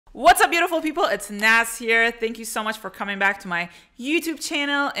What's up, beautiful people? It's Naz here. Thank you so much for coming back to my YouTube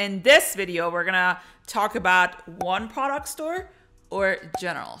channel. In this video, we're gonna talk about one product store or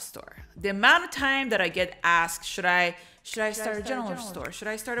general store. The amount of time that I get asked, should I start a general store? Should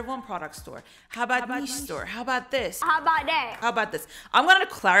I start a one product store? How about niche store? How about this? How about that? How about this? I'm gonna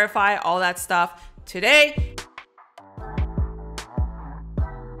clarify all that stuff today.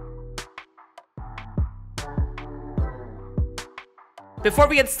 Before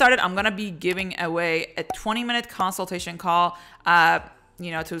we get started, I'm gonna be giving away a 20-minute consultation call,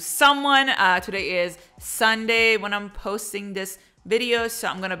 to someone. Today is Sunday when I'm posting this video, so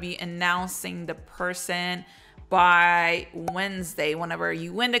I'm gonna be announcing the person by Wednesday. Whenever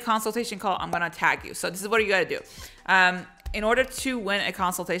you win the consultation call, I'm gonna tag you. So this is what you gotta do. In order to win a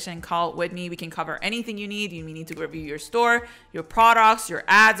consultation call with me, we can cover anything you need. You need to review your store, your products, your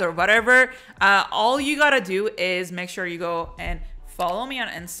ads, or whatever. All you gotta do is make sure you go and follow me on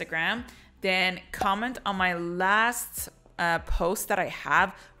Instagram, then comment on my last post that I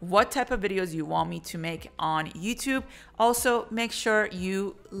have, what type of videos you want me to make on YouTube. Also, make sure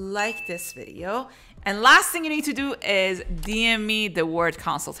you like this video. And last thing you need to do is DM me the word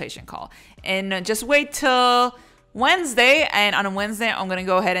consultation call. And just wait till Wednesday, and on a Wednesday, I'm gonna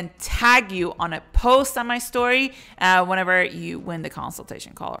go ahead and tag you on a post on my story whenever you win the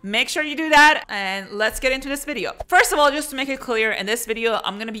consultation call. Make sure you do that, and let's get into this video. First of all, just to make it clear, in this video,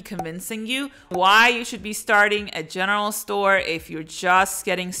 I'm gonna be convincing you why you should be starting a general store if you're just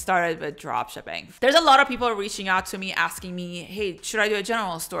getting started with dropshipping. There's a lot of people reaching out to me asking me, hey, should I do a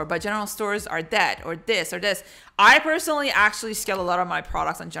general store? But general stores are dead, or this, or this. I personally actually scale a lot of my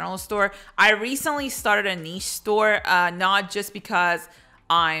products on general store. I recently started a niche store, not just because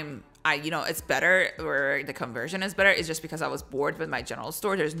it's better or the conversion is better. It's just because I was bored with my general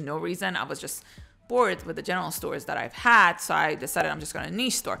store. There's no reason. I was just bored with the general stores that I've had. So I decided I'm just going to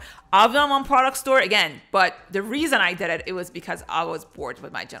niche store. I've done one product store again, but the reason I did it was because I was bored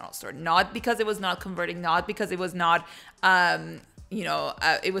with my general store, not because it was not converting, not because it was not,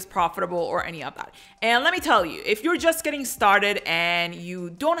 it was profitable or any of that. And let me tell you, if you're just getting started and you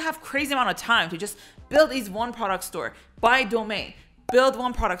don't have crazy amount of time to just build these one product store, buy domain, build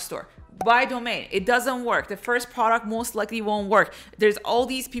one product store, buy domain, it doesn't work. The first product most likely won't work. There's all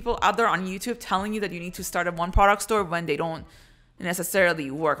these people out there on YouTube telling you that you need to start a one product store when they don't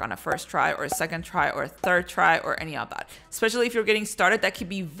necessarily work on a first try or a second try or a third try or any of that. Especially if you're getting started, that could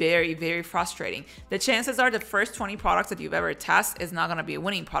be very, very frustrating. The chances are the first 20 products that you've ever tested is not going to be a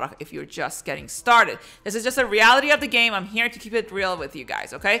winning product if you're just getting started. This is just a reality of the game. I'm here to keep it real with you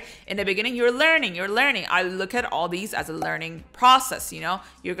guys, okay? In the beginning, you're learning. I look at all these as a learning process,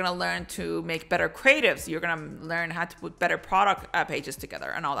 You're going to learn to make better creatives. You're going to learn how to put better product pages together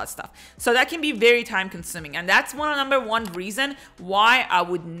and all that stuff. So that can be very time consuming. And that's number one reason why I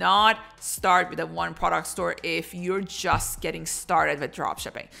would not start with a one product store if you're just getting started with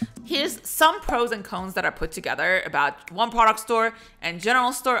dropshipping. Here's some pros and cons that I put together about one product store and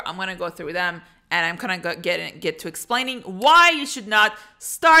general store. I'm gonna go through them, and I'm gonna get to explaining why you should not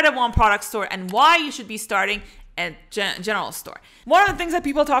start a one product store and why you should be starting a general store. One of the things that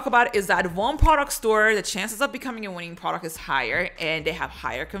people talk about is that one product store, the chances of becoming a winning product is higher, and they have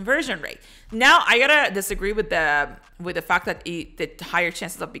higher conversion rate. Now, I gotta disagree with the fact that the higher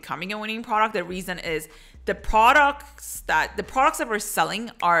chances of becoming a winning product. The reason is the products that we're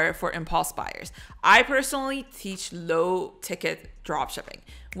selling are for impulse buyers. I personally teach low ticket dropshipping,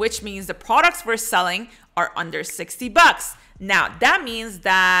 which means the products we're selling are under 60 bucks. Now, that means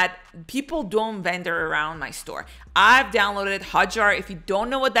that people don't vendor around my store. I've downloaded Hotjar. If you don't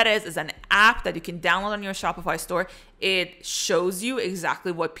know what that is, it's an app that you can download on your Shopify store. It shows you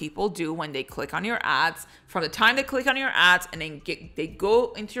exactly what people do when they click on your ads. From the time they click on your ads and then they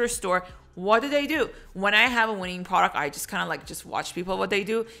go into your store, what do they do? When I have a winning product, I just kind of just watch people what they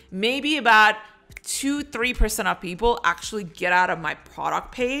do. Maybe about 2-3% of people actually get out of my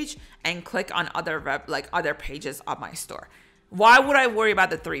product page and click on other pages of my store. Why would I worry about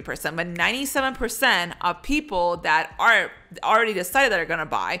the 3%? When 97% of people that are already decided that they're gonna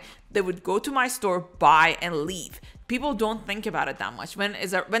buy, they would go to my store, buy, and leave. People don't think about it that much. When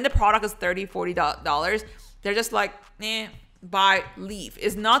the product is $30, $40, they're just like, buy, leave.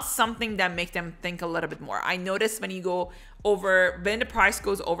 It's not something that make them think a little bit more. I notice when the price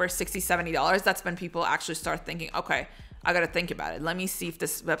goes over $60, $70, that's when people actually start thinking, okay, I gotta think about it. Let me see if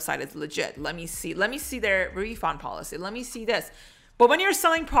this website is legit. Let me see their refund policy. Let me see this. But when you're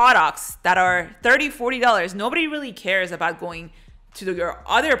selling products that are $30, $40, nobody really cares about going to your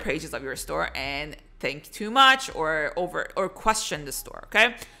other pages of your store and think too much or question the store,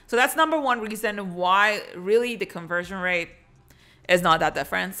 okay? So that's number one reason why really the conversion rate is not that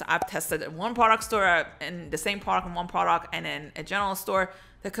different. I've tested one product store and the same product in one product, and in a general store,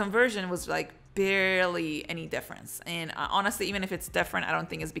 the conversion was like barely any difference. And honestly, even if it's different, I don't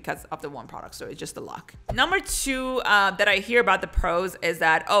think it's because of the one product store. It's just the luck. Number two that I hear about the pros is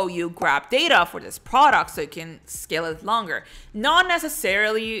that, oh, you grab data for this product so you can scale it longer. Not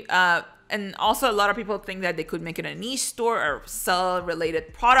necessarily. And also a lot of people think that they could make it a niche store or sell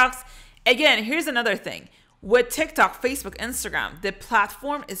related products. Again, here's another thing. With TikTok, Facebook, Instagram, the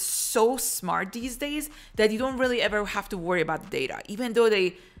platform is so smart these days that you don't really ever have to worry about the data. Even though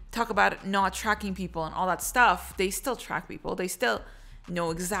they talk about not tracking people and all that stuff, they still track people. They still know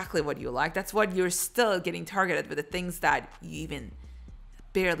exactly what you like. That's what you're still getting targeted with, the things that you even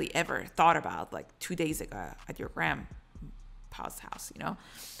barely ever thought about, like 2 days ago at your grandpa's house, you know?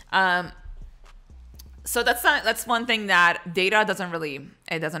 So that's one thing that data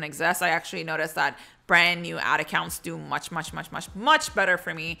doesn't exist. I actually noticed that brand new ad accounts do much better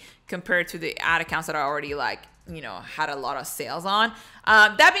for me compared to the ad accounts that are already like, you know, had a lot of sales on.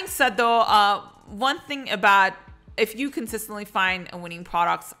 That being said though, one thing about, if you consistently find a winning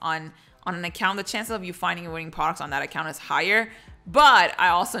products on an account, the chances of you finding a winning products on that account is higher. But I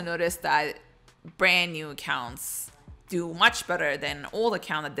also noticed that brand new accounts do much better than an old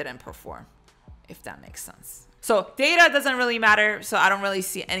account that didn't perform, if that makes sense. So data doesn't really matter. So I don't really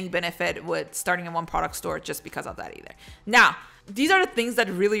see any benefit with starting a one product store just because of that either. Now, these are the things that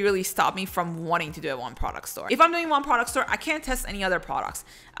really stop me from wanting to do a one product store. If I'm doing one product store, I can't test any other products.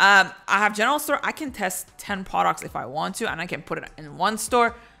 I have general store. I can test 10 products if I want to, and I can put it in one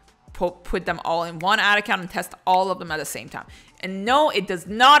store, put them all in one ad account and test all of them at the same time. And no, it does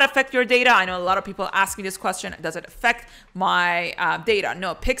not affect your data. I know a lot of people ask me this question. Does it affect my data?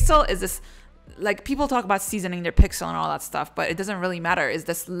 No, Pixel is this, like, people talk about seasoning their pixel and all that stuff, but it doesn't really matter. It's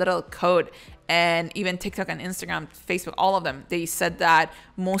this little code. And even TikTok and Instagram, Facebook, all of them, they said that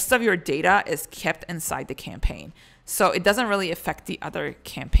most of your data is kept inside the campaign. So it doesn't really affect the other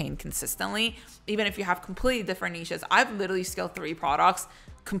campaign consistently, even if you have completely different niches. I've literally scaled 3 products,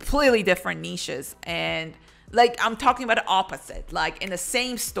 completely different niches. And like, I'm talking about the opposite, like in the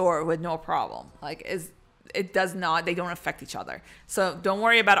same store with no problem. Like, it does not, they don't affect each other. So don't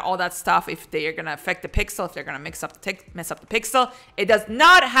worry about all that stuff. If they are going to affect the pixel, if they're going to mess up the pixel, it does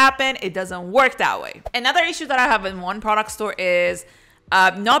not happen. It doesn't work that way. Another issue that I have in one product store is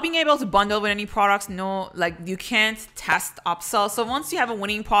not being able to bundle with any products. No, like, you can't test upsell. So once you have a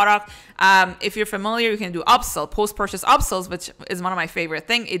winning product, if you're familiar, you can do upsell, post-purchase upsells, which is one of my favorite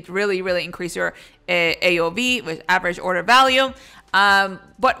things. It really increases your AOV, with average order value.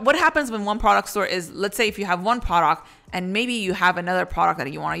 But what happens when one product store is, let's say if you have one product and maybe you have another product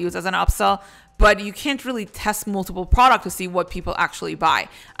that you want to use as an upsell, but you can't really test multiple products to see what people actually buy.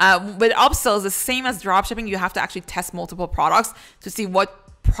 With upsells, the same as dropshipping, you have to actually test multiple products to see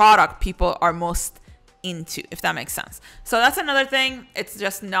what product people are most into, if that makes sense. So that's another thing. It's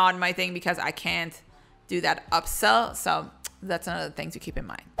just not my thing because I can't do that upsell. So that's another thing to keep in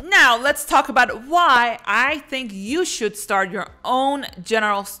mind. Now let's talk about why I think you should start your own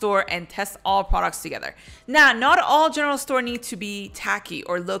general store and test all products together. Now, not all general store need to be tacky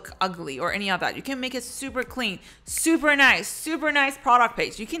or look ugly or any of that. You can make it super clean, super nice product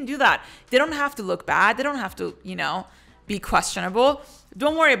page. You can do that. They don't have to look bad. They don't have to, you know, be questionable.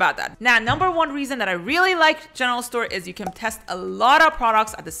 Don't worry about that. Now, number one reason that I really like general store is you can test a lot of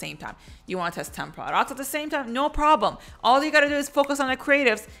products at the same time. You want to test 10 products at the same time? No problem. All you got to do is focus on the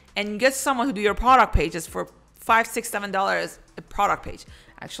creatives and get someone to do your product pages for $5, $6, $7 a product page.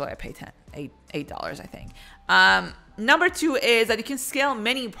 Actually, I pay $8, I think. Number two is that you can scale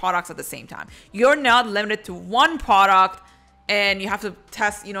many products at the same time. You're not limited to one product and you have to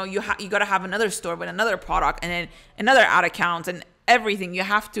test, you know, you got to have another store with another product and then another ad account and everything. You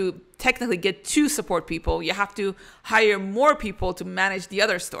have to technically get 2 support people. You have to hire more people to manage the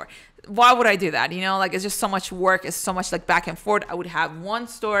other store. Why would I do that? You know, like, it's just so much work. It's so much like back and forth. I would have one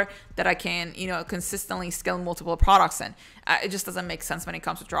store that I can, you know, consistently scale multiple products in. It just doesn't make sense when it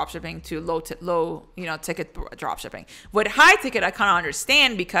comes to dropshipping to low, you know, ticket dropshipping. With high ticket, I kind of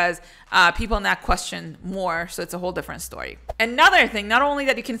understand because people now question more. So it's a whole different story. Another thing, not only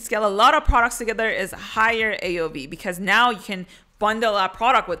that you can scale a lot of products together, is higher AOV, because now you can bundle a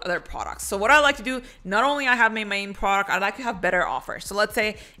product with other products. So what I like to do, not only I have my main product, I like to have better offers. So let's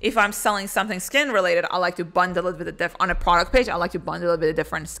say if I'm selling something skin related, I like to bundle it with on a product page, I like to bundle it with a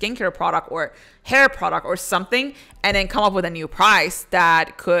different skincare product or hair product or something, and then come up with a new price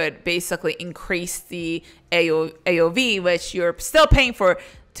that could basically increase the AOV, which you're still paying for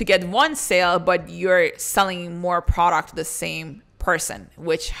to get one sale, but you're selling more product to the same person,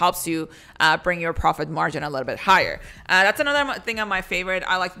 which helps you bring your profit margin a little bit higher. That's another thing on my favorite.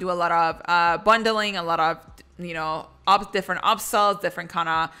 I like to do a lot of bundling, a lot of, you know, different upsells, different kind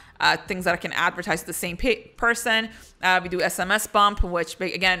of things that I can advertise to the same person. We do SMS bump, which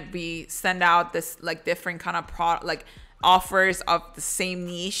again, we send out this like different kind of like offers of the same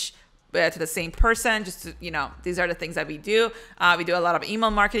niche to the same person. Just to, you know, these are the things that we do. We do a lot of email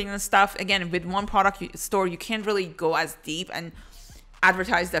marketing and stuff. Again, with one product store, you can't really go as deep and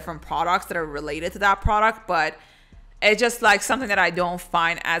advertise different products that are related to that product, but it's just like something that I don't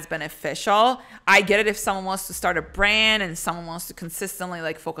find as beneficial. I get it if someone wants to start a brand and someone wants to consistently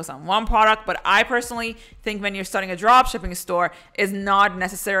like focus on one product, but I personally think when you're starting a drop shipping store, is not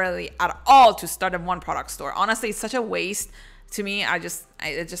necessarily at all to start a one product store. Honestly, it's such a waste to me.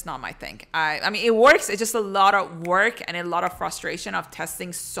 It's just not my thing. I mean, it works. It's just a lot of work and a lot of frustration of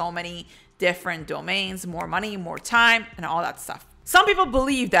testing so many different domains, more money, more time, and all that stuff. Some people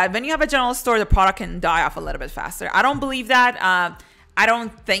believe that when you have a general store, the product can die off a little bit faster. I don't believe that. I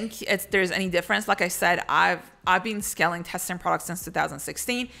don't think there's any difference. Like I said, I've been scaling, testing products since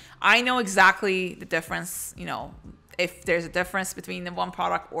 2016. I know exactly the difference, you know, if there's a difference between the one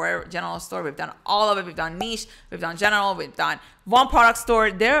product or general store. We've done all of it. We've done niche, we've done general, we've done one product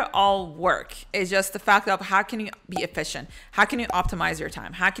store. They all work. It's just the fact of how can you be efficient? How can you optimize your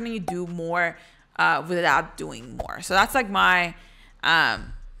time? How can you do more without doing more? So that's like my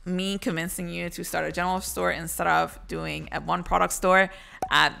me convincing you to start a general store instead of doing a one product store.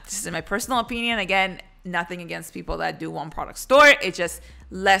 This is my personal opinion. Again, nothing against people that do one product store. It's just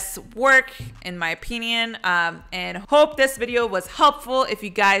less work in my opinion. And hope this video was helpful. If you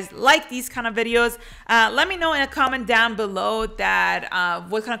guys like these kind of videos, let me know in a comment down below that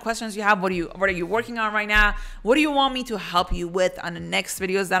what kind of questions you have. What are you working on right now? What do you want me to help you with on the next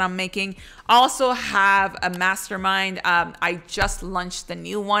videos that I'm making? I also have a mastermind. I just launched the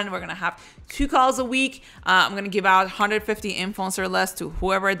new one. We're gonna have 2 calls a week. I'm gonna give out 150 influencer lists to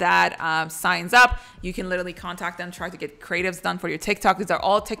whoever that signs up. You can literally contact them, try to get creatives done for your TikTok. These are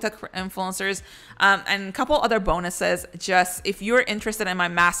all TikTok influencers, and a couple other bonuses. Just if you're interested in my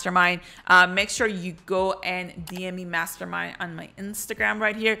mastermind, make sure you go and DM me mastermind on my Instagram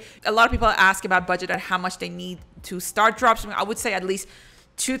right here. A lot of people ask about budget and how much they need to start dropshipping. I would say at least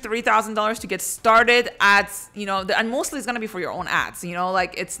 $2,000-$3,000 to get started. Ads, you know, and mostly it's gonna be for your own ads. You know,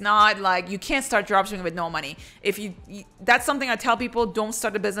 like it's not like you can't start dropshipping with no money. If you that's something I tell people: don't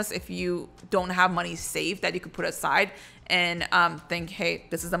start a business if you don't have money saved that you could put aside and think, hey,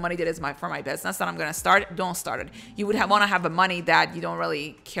 this is the money that is for my business that I'm gonna start. Don't start it. You would want to have the money that you don't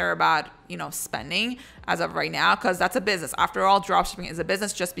really care about, you know, spending as of right now, because that's a business. After all, dropshipping is a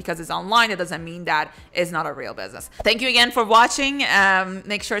business. Just because it's online, it doesn't mean that it's not a real business. Thank you again for watching.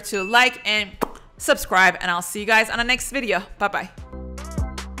 Make sure to like and subscribe, and I'll see you guys on the next video. Bye bye.